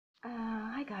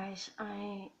guys,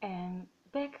 I am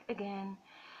back again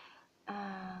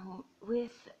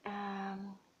with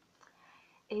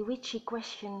a witchy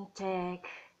question tag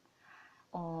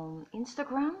on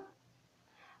Instagram,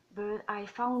 but I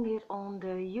found it on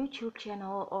the YouTube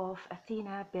channel of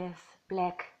Athena Beth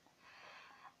Black,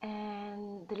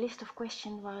 and the list of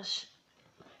questions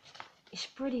is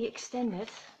pretty extended.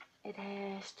 It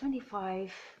has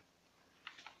 25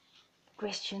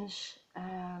 questions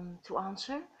to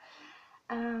answer.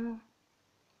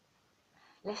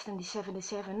 Less than the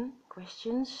 77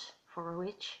 questions for a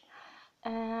witch,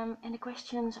 and the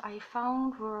questions I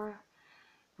found were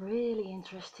really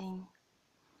interesting.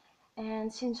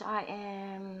 And since I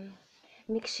am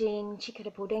mixing Chica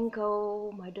de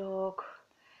Podenco, my dog,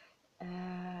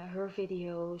 her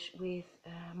videos with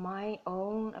my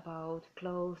own about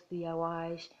clothes,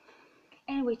 DIYs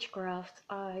and witchcraft,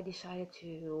 I decided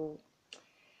to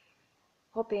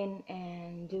hop in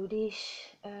and do this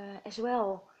as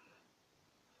well.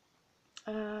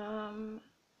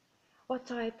 What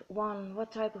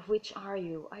type of witch are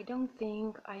you? I don't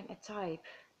think I'm a type.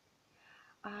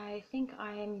 I think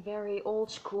I'm very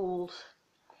old school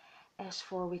as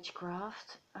for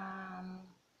witchcraft.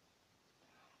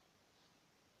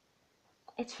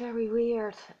 It's very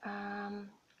weird.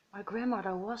 My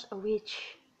grandmother was a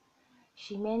witch.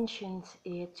 She mentioned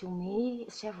it to me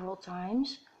several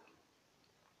times,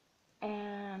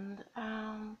 and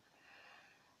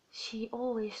she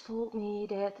always told me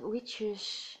that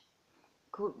witches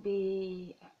could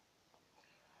be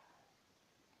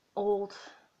old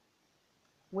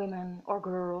women or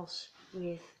girls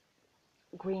with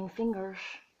green fingers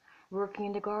working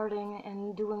in the garden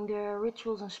and doing their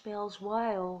rituals and spells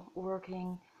while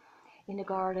working in the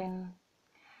garden,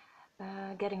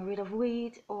 getting rid of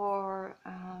weed or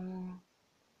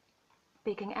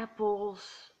picking apples,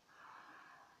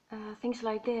 things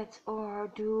like that, or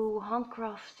do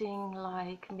handcrafting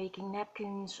like making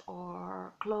napkins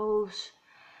or clothes,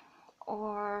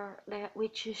 or that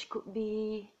witches could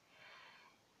be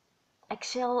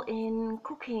excel in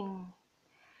cooking,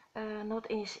 not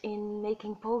as in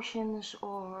making potions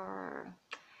or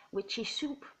witchy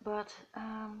soup, but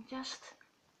just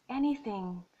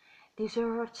anything,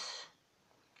 desserts,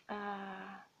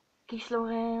 quiche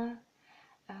Lorraine,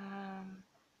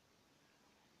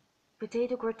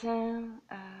 potato gratin,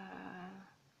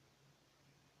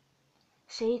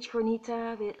 sage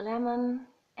granita with lemon,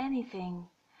 anything.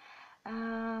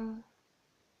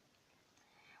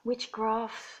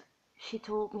 Witchcraft, she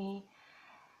told me,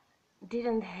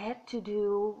 didn't have to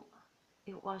do,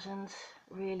 it wasn't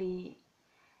really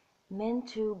meant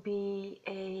to be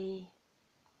a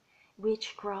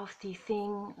witchcrafty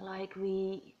thing like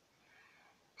we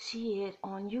see it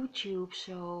on YouTube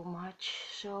so much.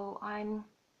 So I'm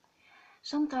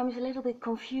sometimes a little bit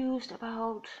confused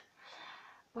about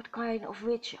what kind of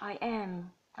witch I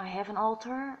am. I have an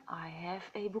altar, I have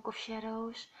a book of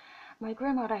shadows. My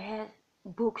grandmother had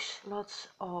books, lots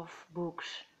of books,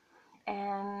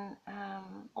 and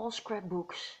all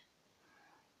scrapbooks.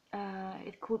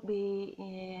 It could be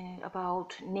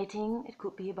about knitting, it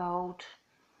could be about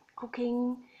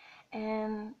cooking,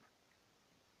 and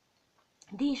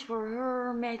these were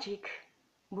her magic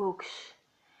books.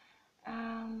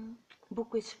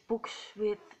 Books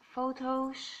with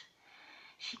photos.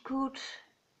 She could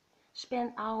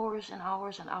spend hours and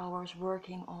hours and hours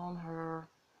working on her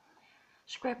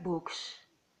scrapbooks.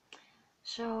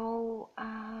 So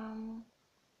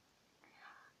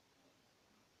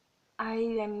I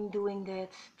am doing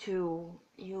that too,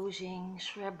 using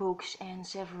scrapbooks and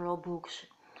several books.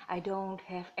 I don't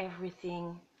have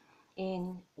everything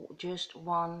in just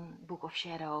one book of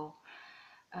shadow.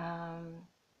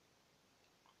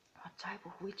 What type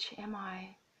of witch am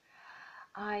I?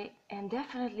 I am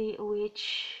definitely a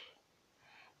witch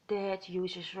that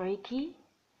uses Reiki.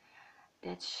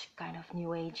 That's kind of new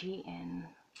agey, and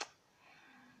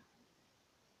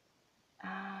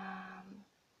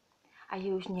I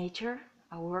use nature.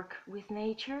 I work with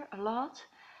nature a lot.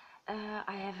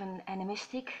 I have an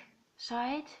animistic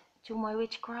side to my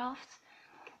witchcraft.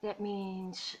 That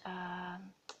means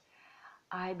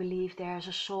I believe there's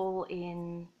a soul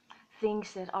in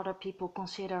things that other people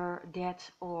consider dead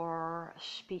or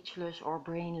speechless or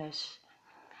brainless.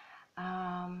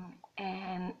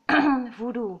 And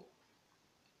voodoo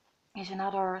is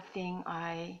another thing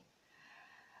I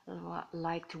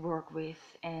like to work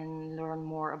with and learn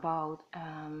more about.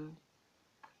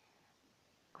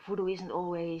 Voodoo isn't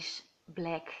always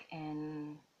black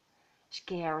and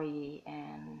scary,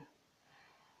 and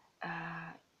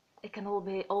it can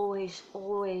always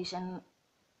and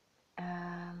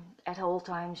at all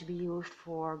times be used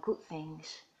for good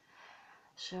things.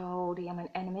 So the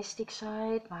animistic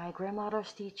side, my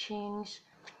grandmother's teachings,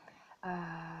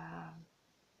 uh,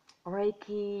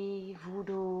 Reiki,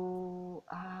 Voodoo,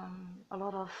 a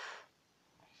lot of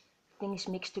things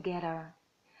mixed together.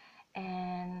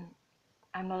 And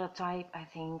I'm not a type, I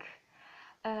think.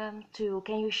 Can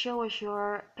you show us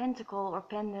your pentacle or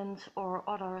pendant or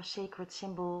other sacred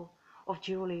symbol of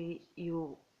jewelry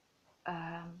you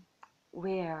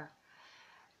wear?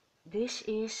 This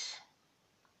is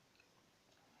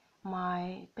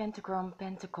my pentagram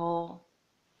pentacle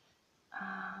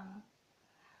um,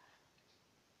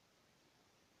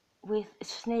 with a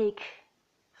snake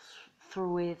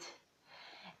through it.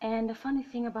 And the funny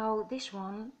thing about this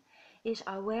one is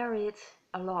I wear it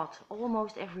a lot,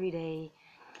 almost every day.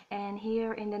 And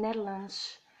here in the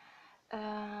Netherlands,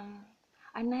 um,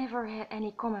 I never had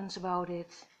any comments about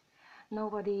it.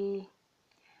 Nobody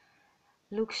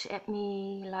looks at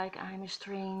me like I'm a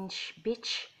strange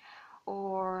bitch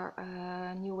or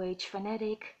a new age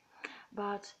fanatic.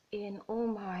 But in all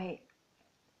my,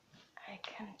 I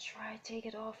can try take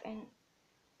it off and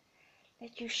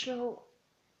let you show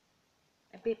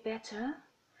a bit better.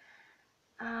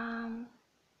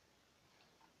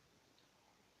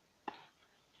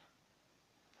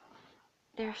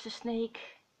 There's the snake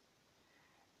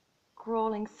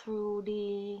crawling through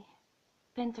the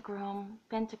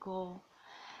pentacle.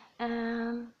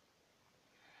 Um,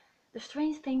 the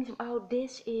strange thing about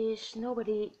this is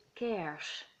nobody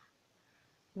cares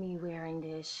me wearing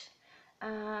this.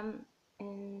 And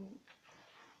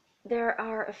there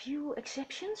are a few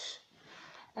exceptions,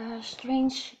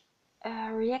 strange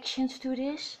reactions to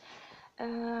this,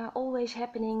 always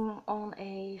happening on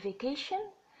a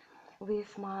vacation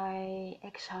with my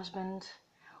ex-husband,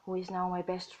 who is now my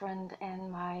best friend,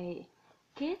 and my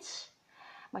kids,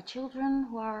 my children,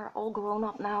 who are all grown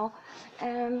up now.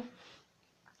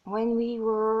 When we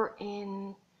were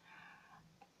in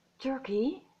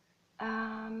Turkey,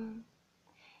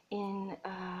 in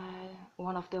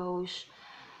one of those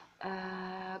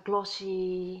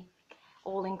glossy,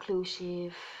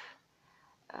 all-inclusive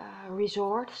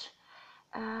resorts,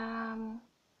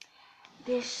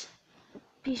 this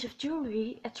piece of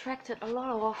jewelry attracted a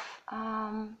lot of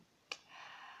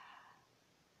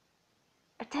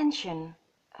attention.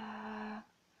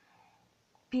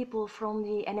 People from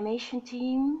the animation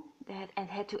team that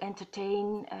had to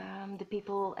entertain the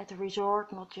people at the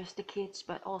resort, not just the kids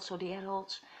but also the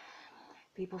adults.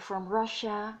 People from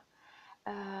Russia,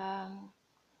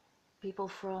 people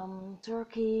from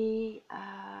Turkey,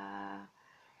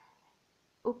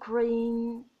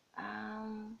 Ukraine,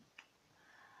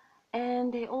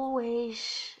 and they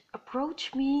always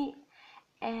approached me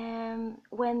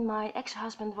when my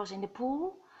ex-husband was in the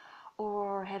pool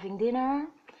or having dinner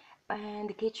and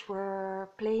the kids were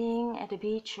playing at the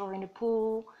beach or in the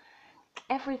pool.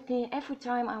 Every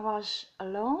time I was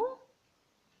alone,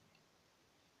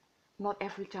 not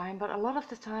every time, but a lot of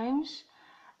the times,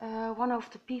 one of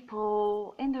the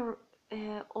people in the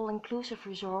all-inclusive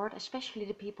resort, especially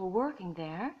the people working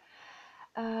there,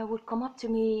 would come up to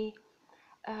me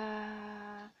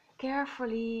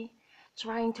carefully,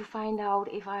 trying to find out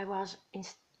if I was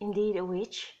indeed a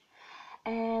witch.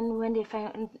 And when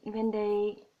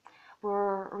they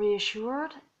were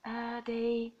reassured,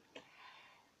 they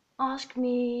asked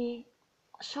me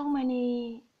so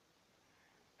many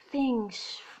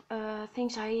things,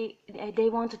 they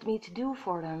wanted me to do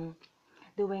for them,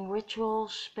 doing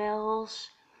rituals, spells.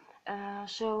 At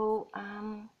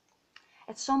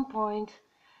some point,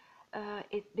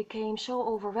 it became so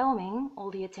overwhelming, all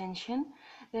the attention,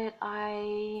 that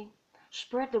I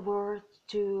spread the word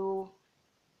to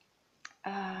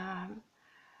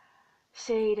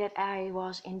say that I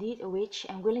was indeed a witch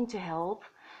and willing to help,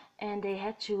 and they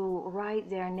had to write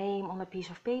their name on a piece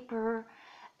of paper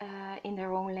in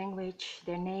their own language,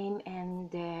 their name and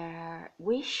their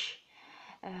wish,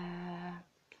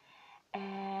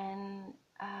 and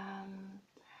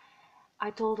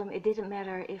I told them it didn't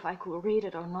matter if I could read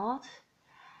it or not.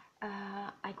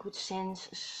 I could sense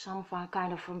some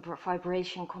kind of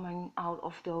vibration coming out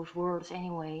of those words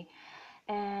anyway,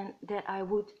 and that I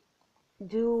would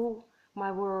do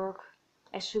my work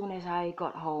as soon as I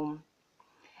got home.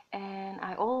 And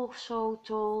I also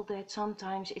told that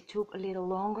sometimes it took a little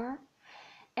longer,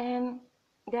 and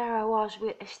there I was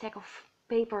with a stack of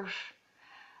papers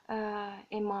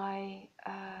in my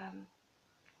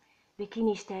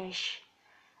bikini stash,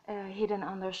 hidden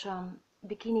under some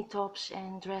bikini tops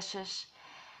and dresses.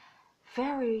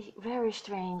 Very, very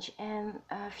strange. And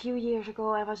a few years ago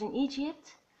I was in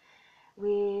Egypt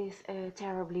with a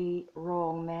terribly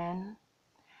wrong man,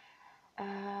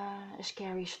 a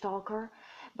scary stalker.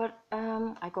 but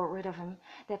I got rid of him.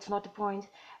 That's not the point.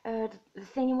 The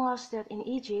thing was that in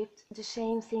Egypt the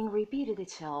same thing repeated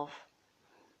itself.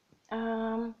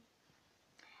 Um,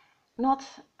 Not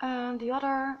the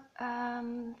other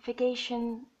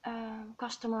vacation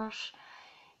customers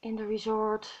in the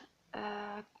resort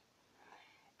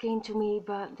came to me,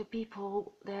 but the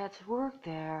people that worked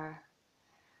there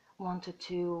wanted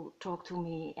to talk to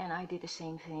me, and I did the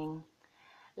same thing.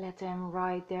 Let them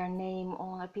write their name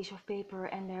on a piece of paper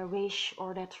and their wish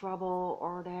or their trouble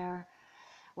or their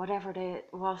whatever it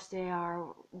was they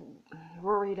are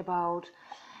worried about.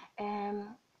 And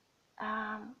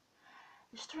um,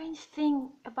 the strange thing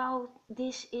about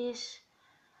this is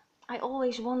I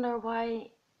always wonder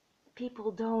why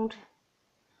people don't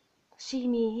see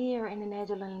me here in the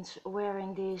Netherlands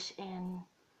wearing this and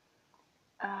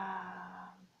uh,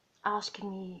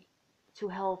 asking me to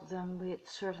help them with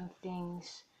certain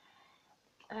things.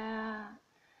 Uh,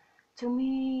 to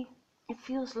me, it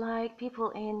feels like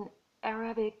people in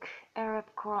Arab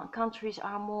countries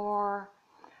are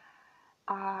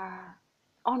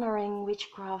honoring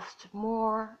witchcraft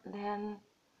more than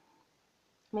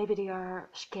maybe they are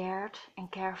scared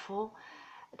and careful.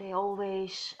 They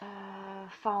always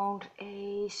found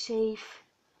a safe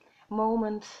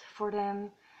moment for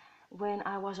them when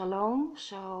I was alone.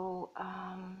 So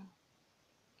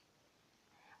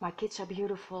my kids are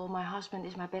beautiful, my husband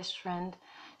is my best friend,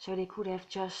 so they could have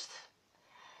just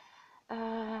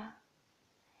uh,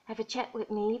 have a chat with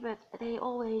me, but they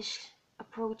always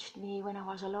approached me when I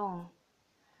was alone.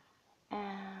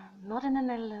 Not in the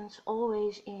Netherlands,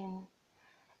 always in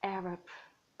Arab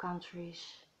countries.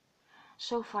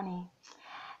 So funny.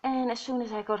 And as soon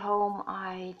as I got home,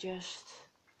 I just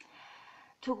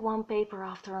took one paper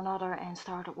after another and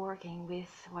started working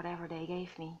with whatever they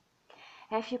gave me.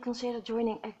 Have you considered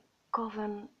joining a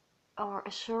coven or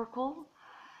a circle?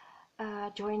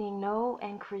 Joining no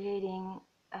and creating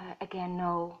again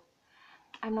no.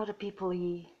 I'm not a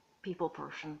people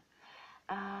person.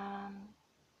 Um,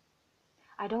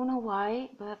 I don't know why,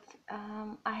 but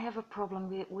I have a problem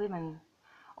with women,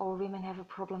 or women have a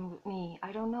problem with me.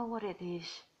 I don't know what it is.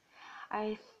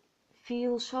 I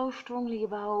feel so strongly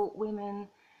about women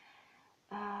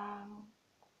um,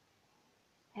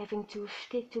 having to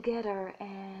stick together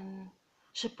and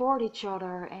support each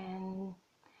other and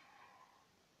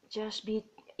just be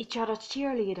each other's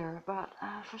cheerleader, but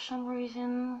for some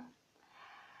reason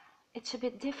it's a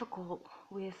bit difficult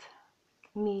with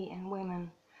me and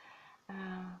women.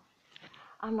 Uh,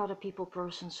 I'm not a people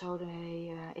person, so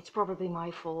it's probably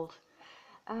my fault.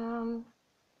 Um,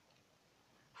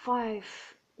 5.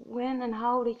 When and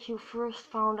how did you first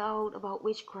found out about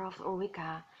witchcraft or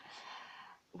Wicca?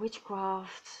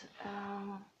 Witchcraft,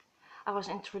 I was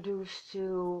introduced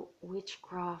to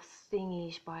witchcraft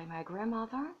thingies by my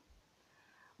grandmother.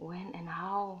 When and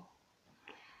how?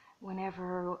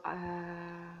 Whenever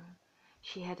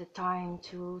she had the time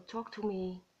to talk to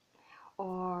me,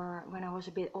 or when I was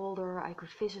a bit older, I could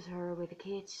visit her with the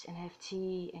kids and have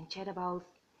tea and chat about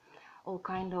all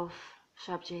kind of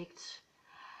subjects.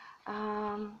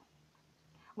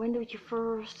 When did you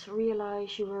first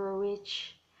realize you were a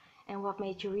witch, and what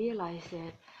made you realize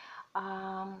that?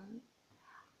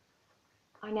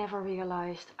 I never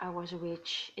realized I was a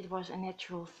witch. It was a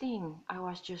natural thing. I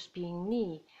was just being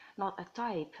me, not a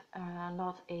type,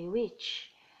 not a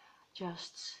witch,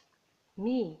 just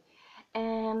me.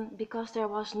 And because there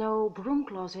was no broom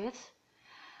closet,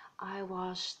 I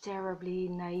was terribly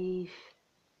naive,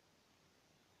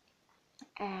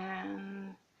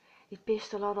 and it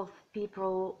pissed a lot of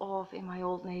people off in my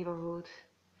old neighborhood.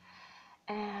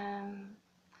 And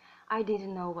I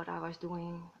didn't know what I was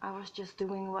doing. I was just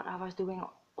doing what I was doing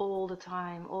all the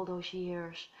time, all those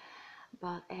years.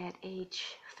 But at age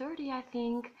 30, I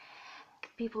think,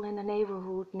 people in the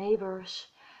neighborhood, neighbors,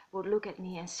 would look at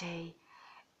me and say,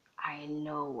 I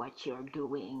know what you're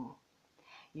doing.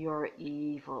 You're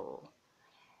evil.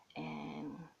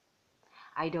 And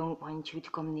I don't want you to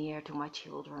come near to my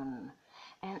children.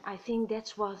 And I think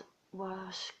that's what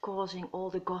was causing all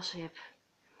the gossip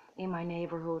in my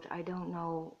neighborhood. I don't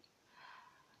know.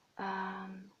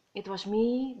 It was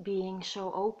me being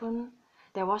so open.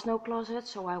 There was no closet,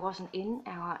 so I wasn't in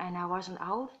and I wasn't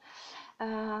out.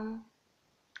 Um,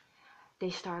 they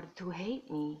started to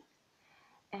hate me.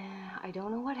 I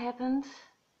don't know what happened.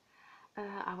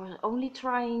 I was only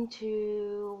trying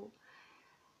to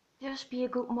just be a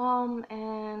good mom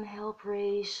and help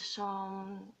raise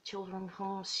some children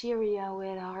from Syria who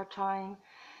had a hard time,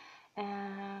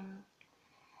 and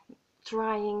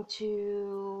trying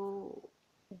to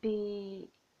be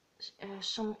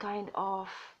some kind of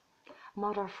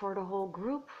mother for the whole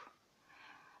group.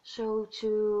 So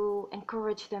to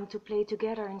encourage them to play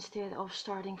together instead of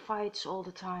starting fights all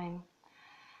the time.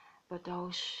 But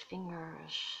those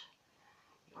fingers,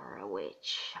 you're a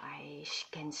witch, I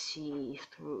can see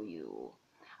through you.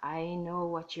 I know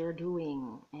what you're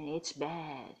doing, and it's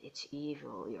bad, it's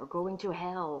evil, you're going to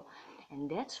hell. And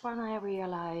that's when I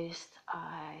realized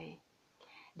I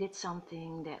did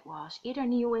something that was either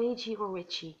new agey or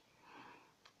witchy.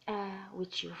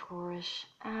 Witchy, of course.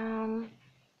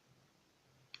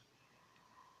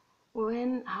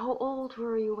 How old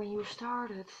were you when you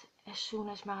started? As soon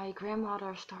as my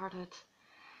grandmother started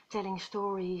telling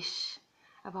stories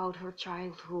about her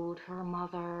childhood, her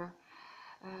mother,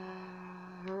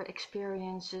 her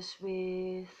experiences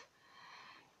with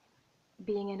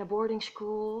being in a boarding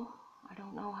school. I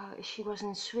don't know how, she was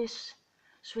in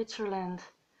Switzerland,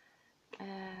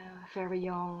 very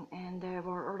young, and there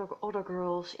were other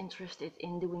girls interested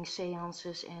in doing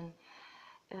seances and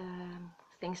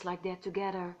things like that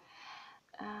together.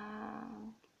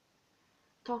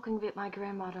 Talking with my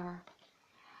grandmother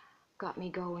got me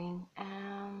going.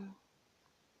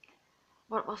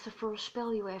 What was the first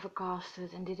spell you ever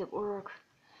casted, and did it work?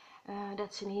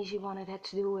 That's an easy one. It had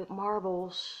to do with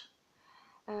marbles.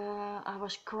 I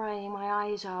was crying my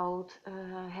eyes out,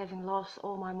 having lost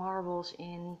all my marbles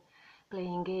in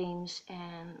playing games,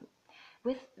 and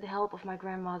with the help of my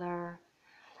grandmother,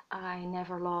 I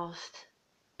never lost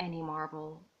any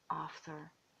marble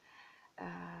after.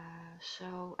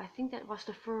 So I think that was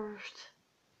the first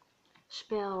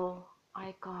spell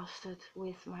I casted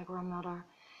with my grandmother.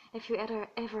 Have you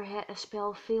ever had a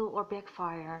spell fail or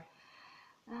backfire?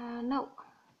 No.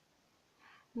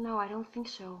 No, I don't think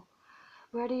so.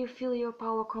 Where do you feel your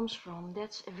power comes from?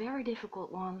 That's a very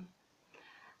difficult one.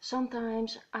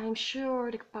 Sometimes I'm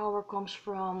sure the power comes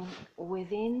from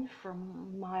within,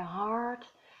 from my heart,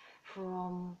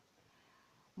 from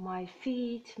my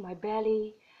feet, my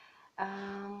belly.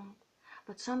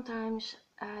 But sometimes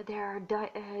there are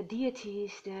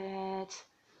deities that,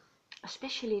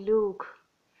 especially Luke,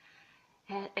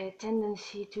 had a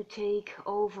tendency to take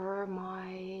over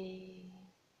my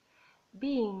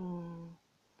being,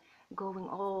 going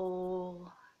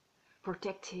all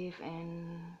protective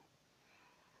and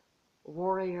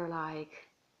warrior-like.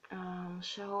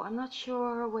 So I'm not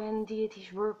sure when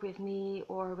deities work with me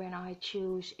or when I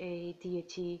choose a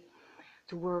deity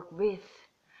to work with,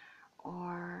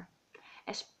 or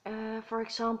for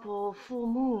example, full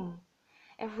moon.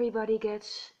 Everybody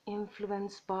gets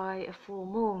influenced by a full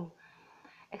moon,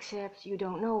 except you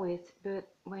don't know it, but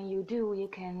when you do, you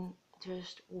can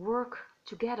just work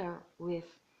together with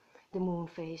the moon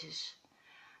phases.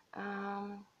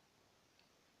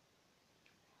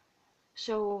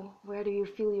 So where do you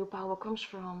feel your power comes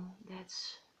from?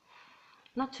 That's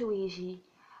not too easy.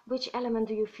 Which element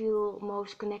do you feel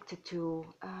most connected to?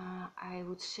 I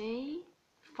would say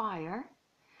fire,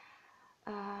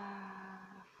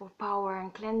 for power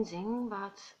and cleansing,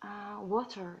 but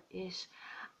water it's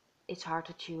hard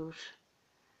to choose.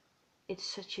 It's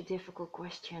such a difficult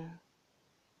question.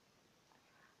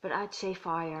 But I'd say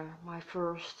fire. My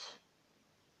first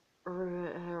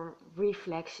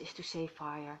reflex is to say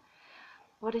fire.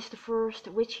 What is the first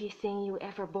witchy thing you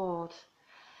ever bought?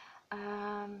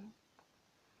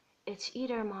 It's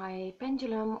either my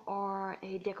pendulum or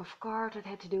a deck of cards that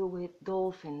had to do with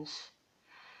dolphins.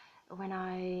 When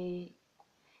I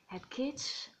had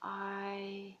kids,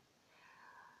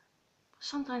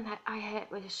 sometimes I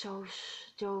had with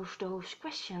those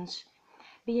questions.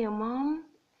 Being a mom,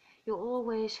 you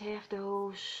always have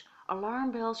those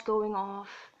alarm bells going off,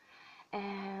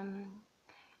 and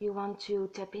you want to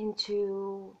tap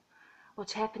into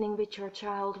what's happening with your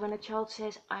child. When a child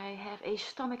says, I have a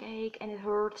stomach ache and it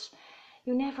hurts,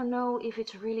 you never know if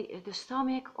it's really the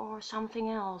stomach or something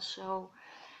else. So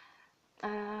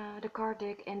the card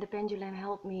deck and the pendulum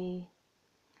help me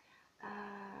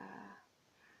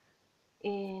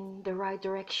in the right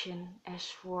direction as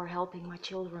for helping my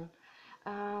children.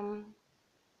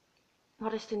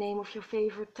 What is the name of your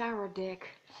favorite tarot deck?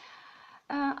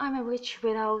 I'm a witch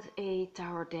without a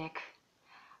tarot deck.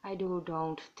 I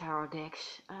don't tarot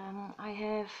decks. I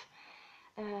have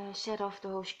a set of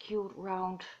those cute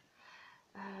round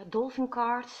dolphin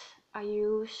cards I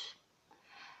use.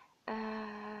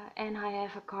 And I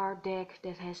have a card deck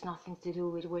that has nothing to do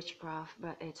with witchcraft,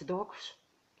 but it's dogs.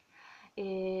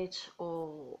 It's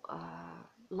all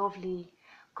lovely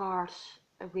cards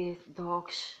with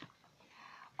dogs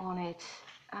on it.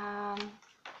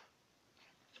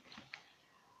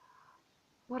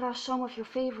 What are some of your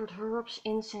favorite herbs,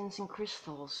 incense and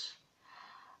crystals?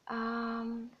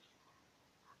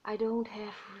 I don't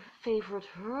have favorite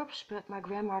herbs, but my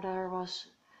grandmother was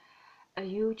a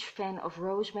huge fan of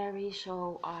rosemary,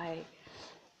 so I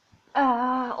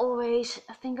always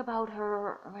think about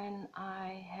her when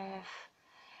I have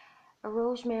a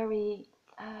rosemary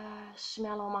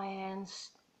smell on my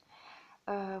hands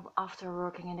after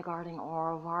working in the garden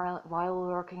or while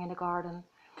working in the garden.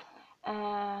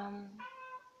 Um,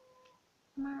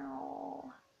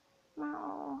 meow,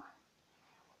 meow.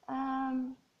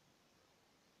 Um,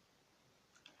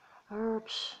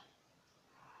 Herbs,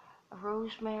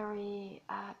 rosemary,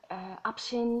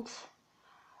 absinthe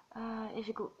is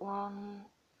a good one.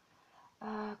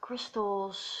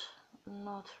 Crystals,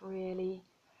 not really.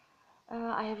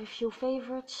 I have a few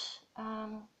favorites.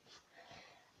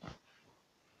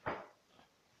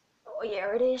 Oh,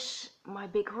 here it is, my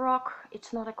big rock.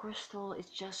 It's not a crystal, it's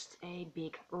just a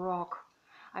big rock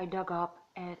I dug up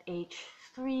at age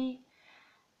 3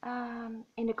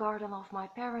 in the garden of my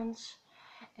parents.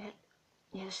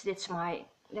 Yes, that's my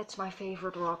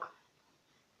favorite rock.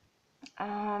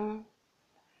 How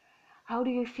do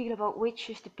you feel about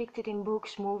witches depicted in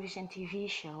books, movies, and TV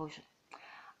shows?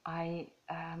 I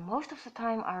most of the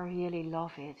time I really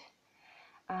love it.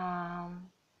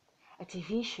 A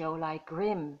TV show like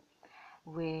Grimm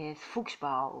with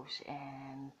Fuchsbaus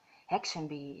and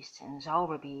Hexenbeast and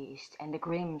Zauberbeast and the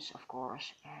Grimms, of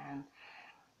course, and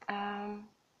um,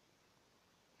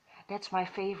 that's my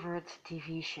favorite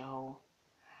TV show.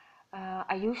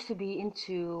 I used to be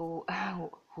into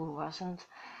who wasn't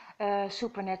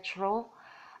Supernatural,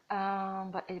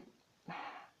 but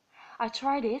I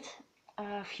tried it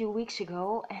a few weeks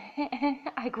ago.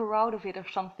 I grew out of it or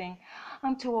something.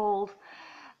 I'm too old.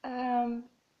 Um,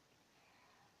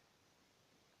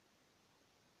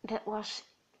 that was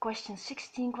question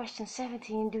 16. Question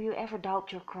 17. Do you ever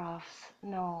doubt your craft?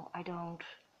 No, I don't.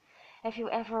 Have you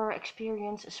ever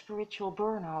experienced a spiritual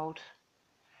burnout?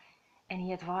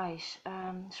 Any advice?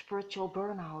 Spiritual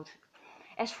burnout.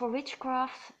 As for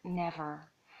witchcraft, never.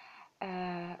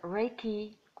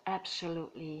 Reiki,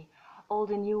 absolutely. All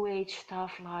the new age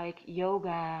stuff like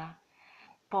yoga,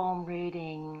 palm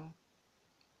reading,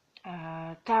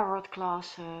 tarot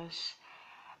classes,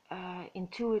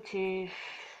 intuitive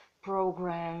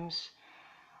programs.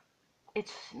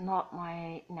 It's not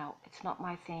my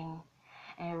thing.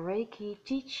 And Reiki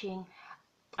teaching,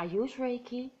 I use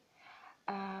Reiki,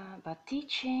 but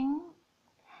teaching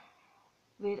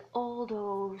with all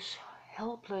those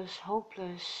helpless,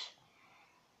 hopeless,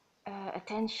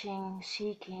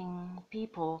 attention-seeking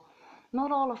people,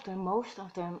 not all of them, most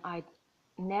of them, I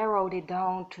narrowed it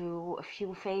down to a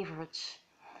few favorites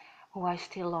who I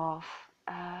still love.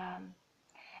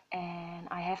 And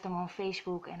I have them on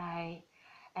Facebook, and I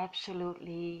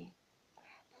absolutely,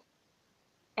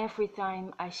 every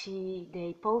time I see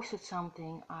they posted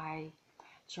something, I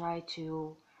try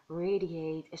to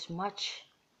radiate as much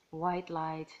white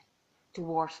light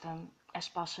towards them as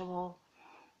possible.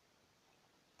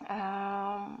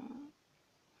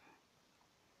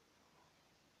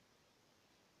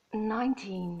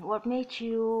 19. What made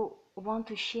you want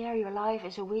to share your life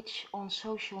as a witch on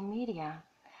social media?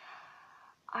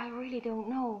 I really don't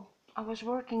know. I was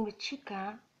working with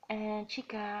Chica, and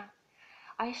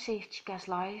I saved Chica's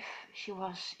life. She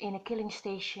was in a killing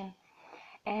station,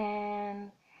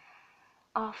 and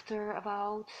after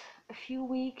about a few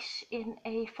weeks in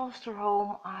a foster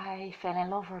home, I fell in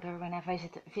love with her when I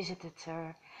visited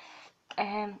her,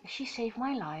 and she saved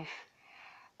my life.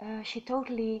 She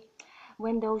totally,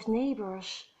 when those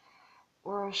neighbors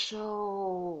were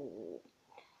so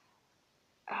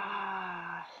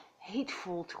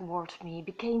hateful towards me,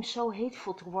 became so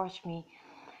hateful towards me,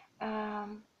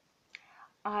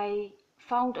 I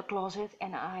found a closet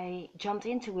and I jumped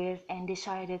into it and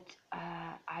decided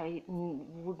I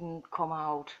wouldn't come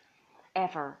out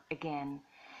ever again.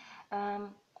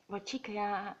 But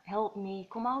Chica helped me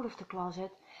come out of the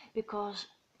closet because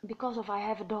of I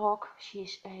have a dog.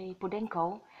 She's a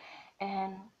Podenco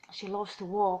and she loves to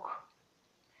walk.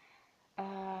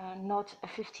 Not a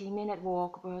 15-minute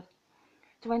walk, but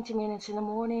 20 minutes in the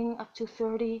morning up to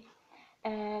 30,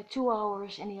 2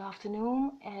 hours in the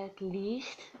afternoon at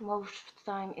least. Most of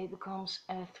the time it becomes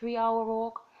a 3-hour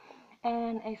walk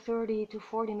and a 30 to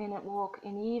 40-minute walk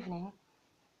in the evening.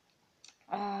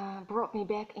 Brought me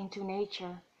back into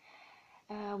nature.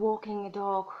 Walking a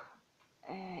dog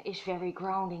is very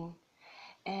grounding,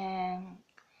 and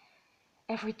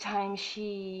every time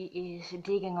she is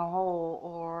digging a hole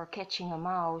or catching a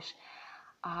mouse,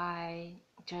 I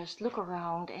just look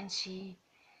around and see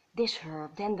this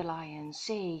herb, dandelion,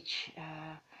 sage,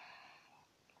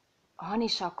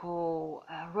 honeysuckle,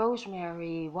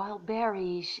 rosemary, wild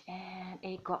berries, and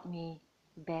it got me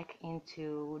back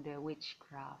into the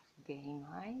witchcraft game.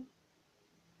 Hi.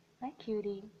 Hi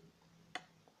cutie.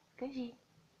 Kusje.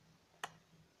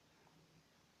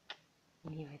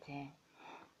 Lieverd.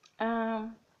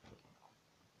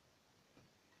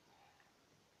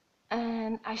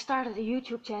 And I started a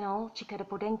YouTube channel, Chica de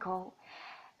Podenco,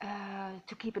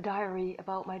 to keep a diary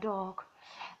about my dog,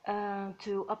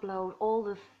 to upload all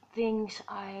the things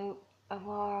I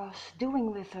was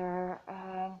doing with her,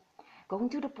 going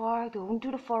to the park, going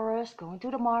to the forest, going to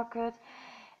the market,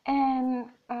 and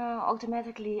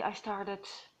automatically I started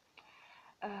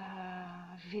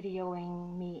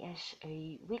videoing me as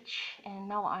a witch, and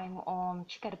now I'm on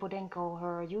Chica de Podenco,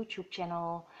 her YouTube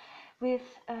channel, with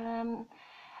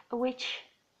a witch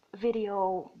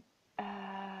video.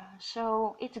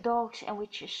 So it's dogs and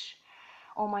witches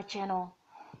on my channel.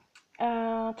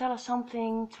 Tell us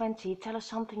something, 20. Tell us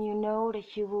something you know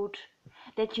that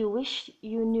you wish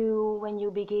you knew when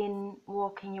you begin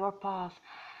walking your path.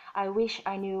 I wish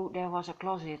I knew there was a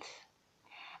closet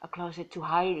to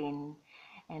hide in,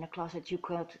 and a closet you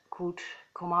could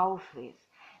come out with,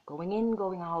 going in,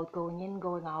 going out, going in,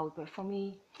 going out. But for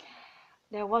me,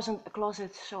 there wasn't a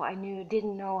closet, so I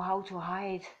didn't know how to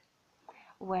hide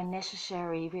when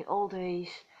necessary. With all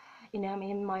these,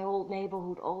 in my old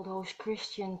neighborhood, all those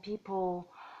Christian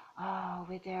people,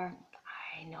 with their,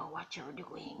 I know what you're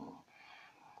doing,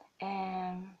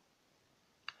 and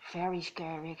very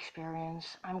scary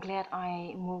experience. I'm glad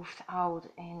I moved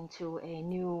out into a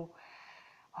new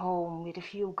home with a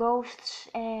few ghosts,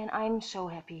 and I'm so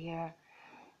happy here.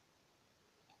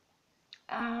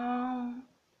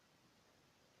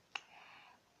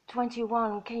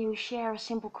 21, can you share a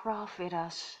simple craft with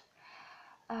us?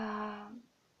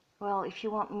 Well, if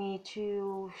you want me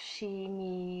to see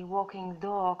me walking the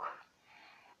dog,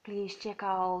 please check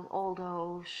out all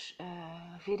those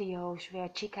videos where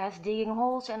Chica's digging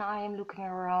holes and I am looking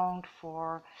around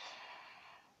for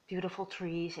beautiful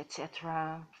trees,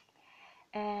 etc.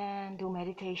 And do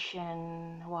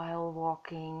meditation while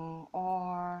walking,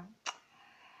 or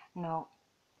no,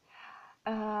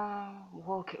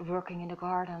 working in the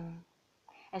garden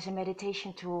as a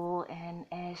meditation tool and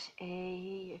as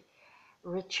a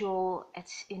ritual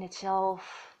in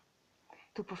itself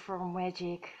to perform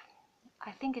magic.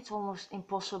 I think it's almost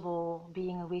impossible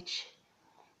being a witch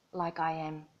like I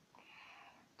am.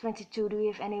 22, do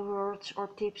you have any words or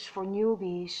tips for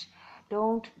newbies?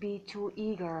 Don't be too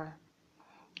eager.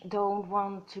 Don't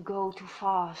want to go too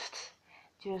fast.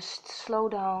 Just slow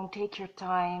down, take your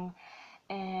time,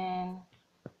 and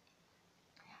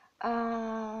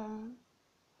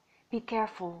be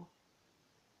careful.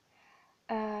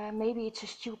 Maybe it's a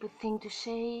stupid thing to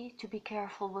say, to be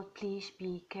careful, but please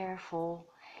be careful.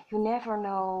 You never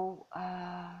know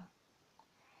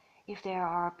if there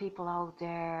are people out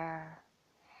there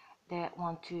that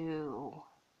want to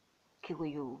kill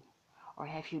you, or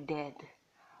have you dead,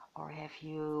 or have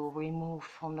you removed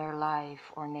from their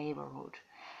life or neighborhood.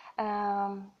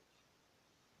 And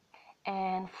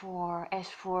as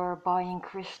for buying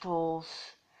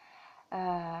crystals,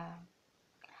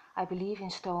 I believe in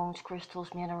stones,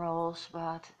 crystals, minerals,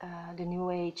 but the new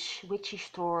age witchy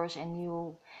stores and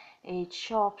new age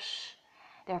shops,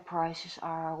 their prices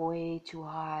are way too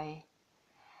high,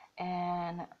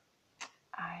 and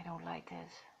I don't like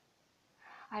that.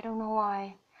 I don't know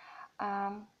why.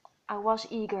 I was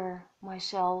eager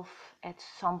myself at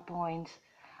some point,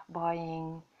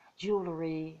 buying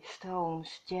jewelry,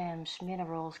 stones, gems,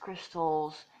 minerals,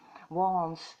 crystals,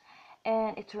 wands,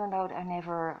 and it turned out I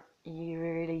never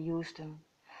really used them.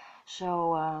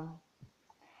 So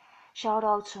shout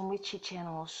out some witchy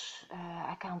channels.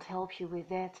 I can't help you with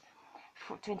that.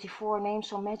 For 24, name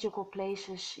some magical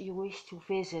places you wish to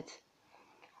visit.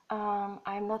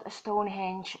 I'm not a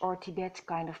Stonehenge or Tibet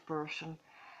kind of person,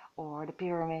 or the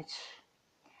pyramids.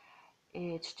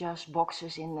 It's just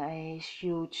boxes in a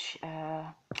huge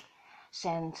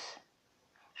sand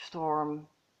storm.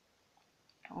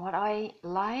 What I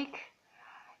like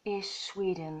is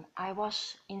Sweden. I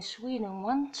was in Sweden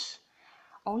once,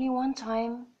 only one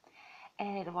time,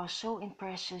 and it was so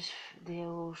impressive.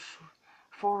 Those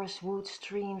forests, woods,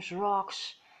 streams,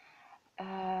 rocks,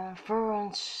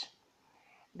 ferns,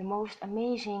 the most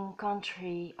amazing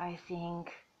country, I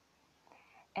think.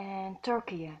 And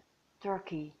Turkey.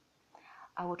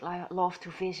 I would love to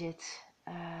visit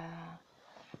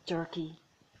Turkey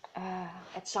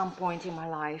at some point in my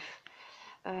life.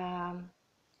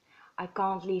 I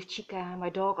can't leave Chica, my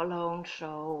dog, alone,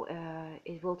 so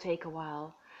it will take a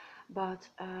while. But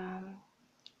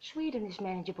Sweden is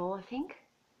manageable, I think,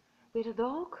 with a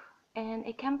dog and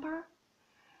a camper,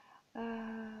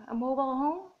 a mobile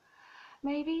home,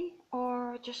 maybe,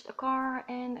 or just a car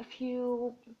and a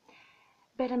few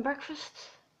bed and breakfast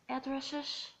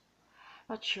addresses.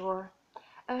 not sure.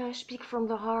 Speak from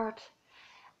the heart.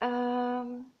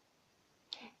 Um,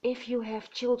 if you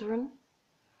have children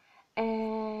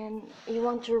and you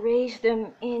want to raise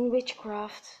them in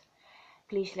witchcraft,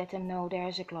 please let them know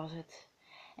there's a closet.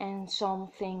 And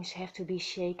some things have to be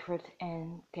sacred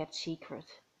and kept secret.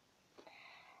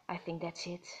 I think that's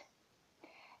it.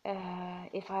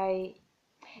 If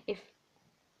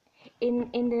in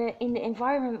the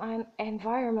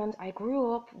environment I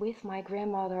grew up with my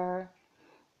grandmother,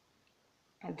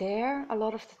 and there a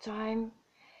lot of the time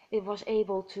it was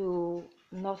able to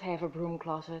not have a broom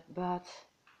closet, but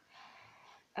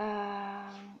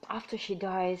after she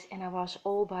died and I was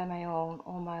all by my own,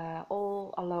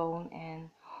 all alone and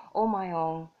on my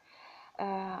own,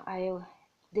 I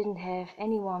didn't have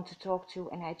anyone to talk to,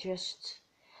 and I just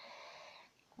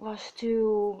was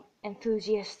too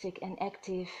enthusiastic and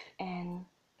active, and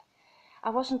I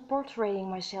wasn't portraying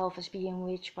myself as being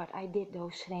witch, but I did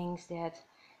those things that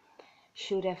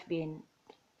should have been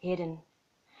hidden.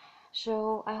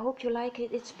 So I hope you like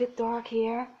it. It's a bit dark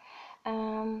here.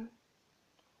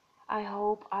 I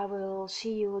hope I will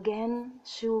see you again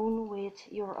soon with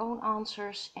your own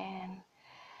answers, and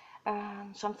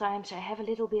sometimes I have a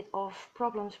little bit of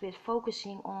problems with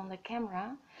focusing on the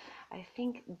camera. I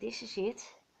think this is it.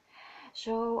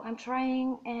 So I'm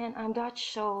trying, and I'm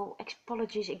Dutch, so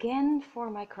apologies again for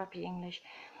my crappy English.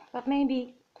 But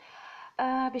maybe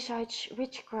besides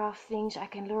witchcraft things I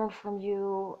can learn from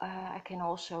you, I can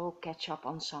also catch up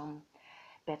on some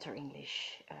better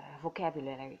English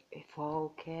vocabulary.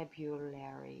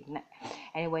 No.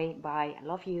 Anyway, bye. I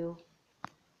love you.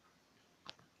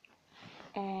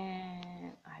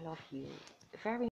 And I love you very